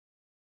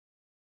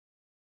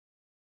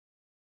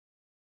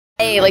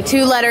like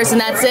 2 letters and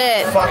that's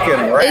it.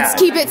 Fucking rad. It's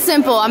keep it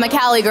simple. I'm a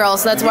Cali girl,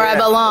 so that's where I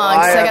belong. So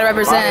I gotta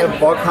represent. I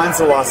have all kinds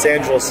of Los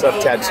Angeles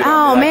stuff tattooed.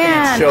 Oh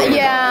man,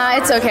 yeah,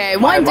 it's okay.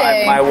 One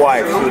day. My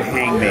wife would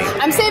hang me.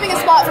 I'm saving a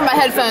spot for my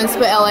headphones to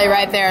put LA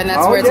right there, and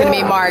that's where it's gonna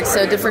be marked.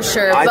 So for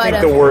sure. I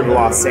think the word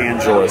Los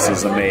Angeles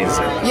is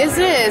amazing. Yes,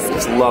 it is. I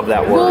just love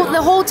that word. Well,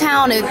 the whole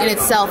town in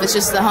itself is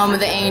just the home of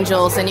the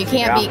Angels, and you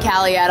can't beat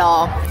Cali at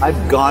all.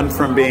 I've gone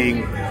from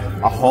being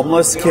a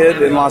homeless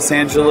kid in Los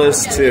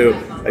Angeles to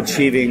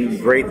achieving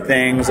great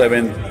things. I've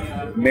been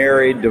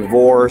married,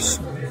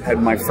 divorced, had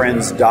my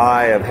friends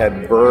die, I've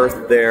had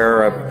birth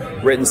there,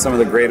 I've written some of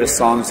the greatest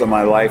songs of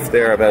my life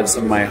there, I've had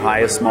some of my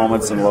highest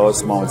moments and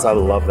lowest moments. I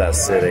love that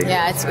city.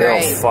 Yeah, it's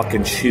great. They'll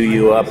fucking chew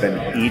you up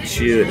and eat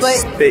you and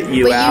spit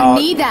you But out.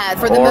 you need that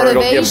for the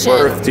motivation.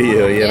 It'll give birth to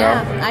you, you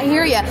know? I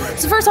hear you.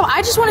 So first of all,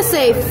 I just want to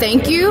say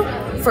thank you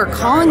for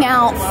calling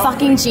out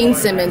fucking Gene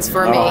Simmons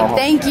for me.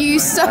 Thank you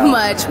so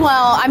much.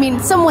 Well, I mean,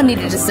 someone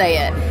needed to say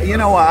it. You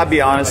know, I'll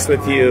be honest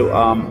with you.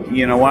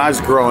 You know, when I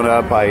was growing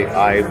up,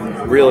 I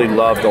really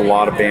loved a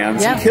lot of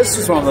bands. And Kiss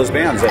was one of those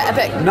bands.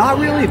 That, not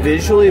really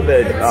visually,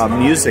 but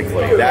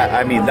musically.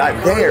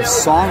 Their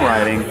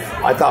songwriting,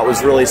 I thought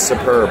was really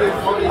superb.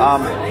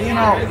 You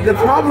know, the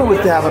problem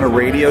with having a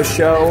radio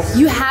show,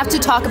 you have to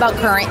talk about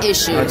current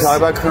issues. I talk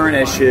about current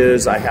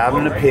issues. I have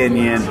an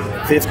opinion.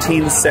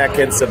 15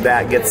 seconds of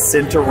that gets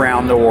sent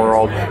around the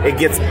world. It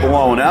gets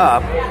blown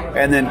up,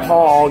 and then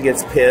Paul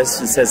gets pissed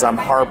and says, I'm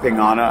harping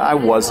on it. I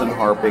wasn't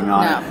harping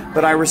on it.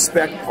 But I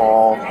respect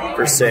Paul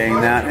for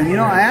saying that. And, you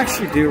know, I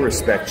actually do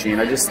respect Gene.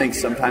 I just think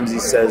sometimes he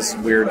says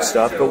weird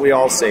stuff, but we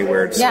all say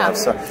weird stuff.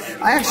 So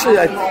I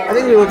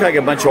think we look like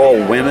a bunch of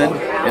old women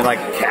in like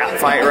a cat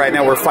fight right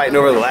now. We're fighting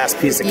over the last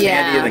piece of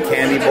candy in the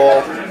candy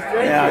bowl.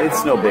 Yeah,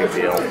 it's no big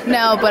deal.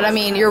 No, but I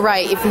mean, you're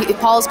right. If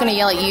Paul's going to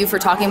yell at you for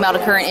talking about a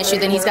current issue,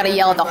 then he's got to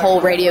yell at the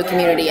whole radio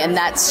community, and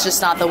that's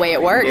just not the way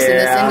it works in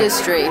this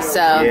industry. So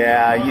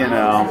yeah, you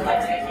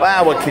know.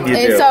 Well, what can you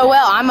do? So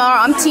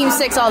I'm Team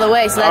Sixx all the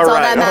way, so that's all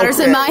that matters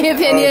in my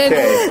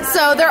opinion.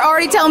 So they're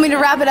already telling me to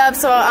wrap it up.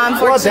 So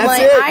unfortunately, well,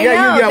 that's it. I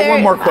know. You got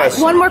one more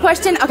question. One more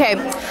question. Okay,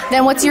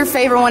 then what's your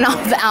favorite one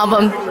off the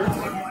album?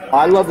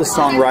 I love the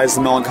song Rise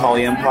of the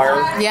Melancholy Empire.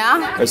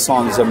 Yeah? The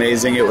song is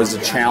amazing. It was a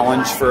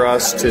challenge for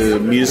us to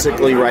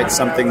musically write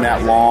something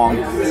that long.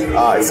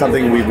 It's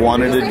something we've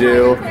wanted to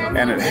do,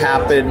 and it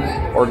happened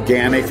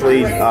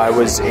organically. I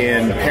was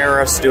in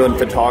Paris doing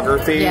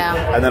photography,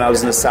 and then I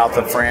was in the south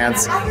of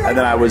France, and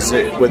then I was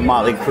with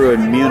Motley Crue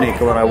in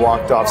Munich. When I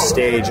walked off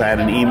stage, I had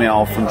an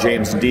email from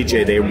James and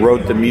DJ. They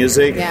wrote the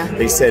music.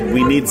 They said,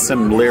 we need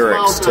some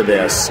lyrics to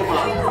this.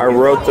 I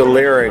wrote the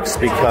lyrics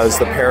because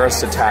the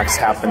Paris attacks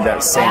happened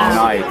that same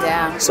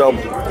night. So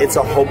it's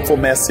a hopeful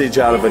message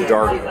out of a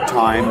dark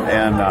time,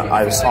 and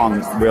the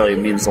song really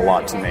means a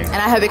lot to me. And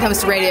I hope it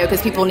comes to radio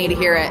because people need to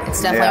hear it.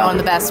 It's definitely one of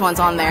the best ones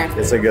on there.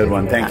 It's a good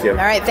one. Thank you. All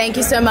right, thank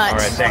you so much. All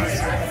right,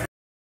 thanks.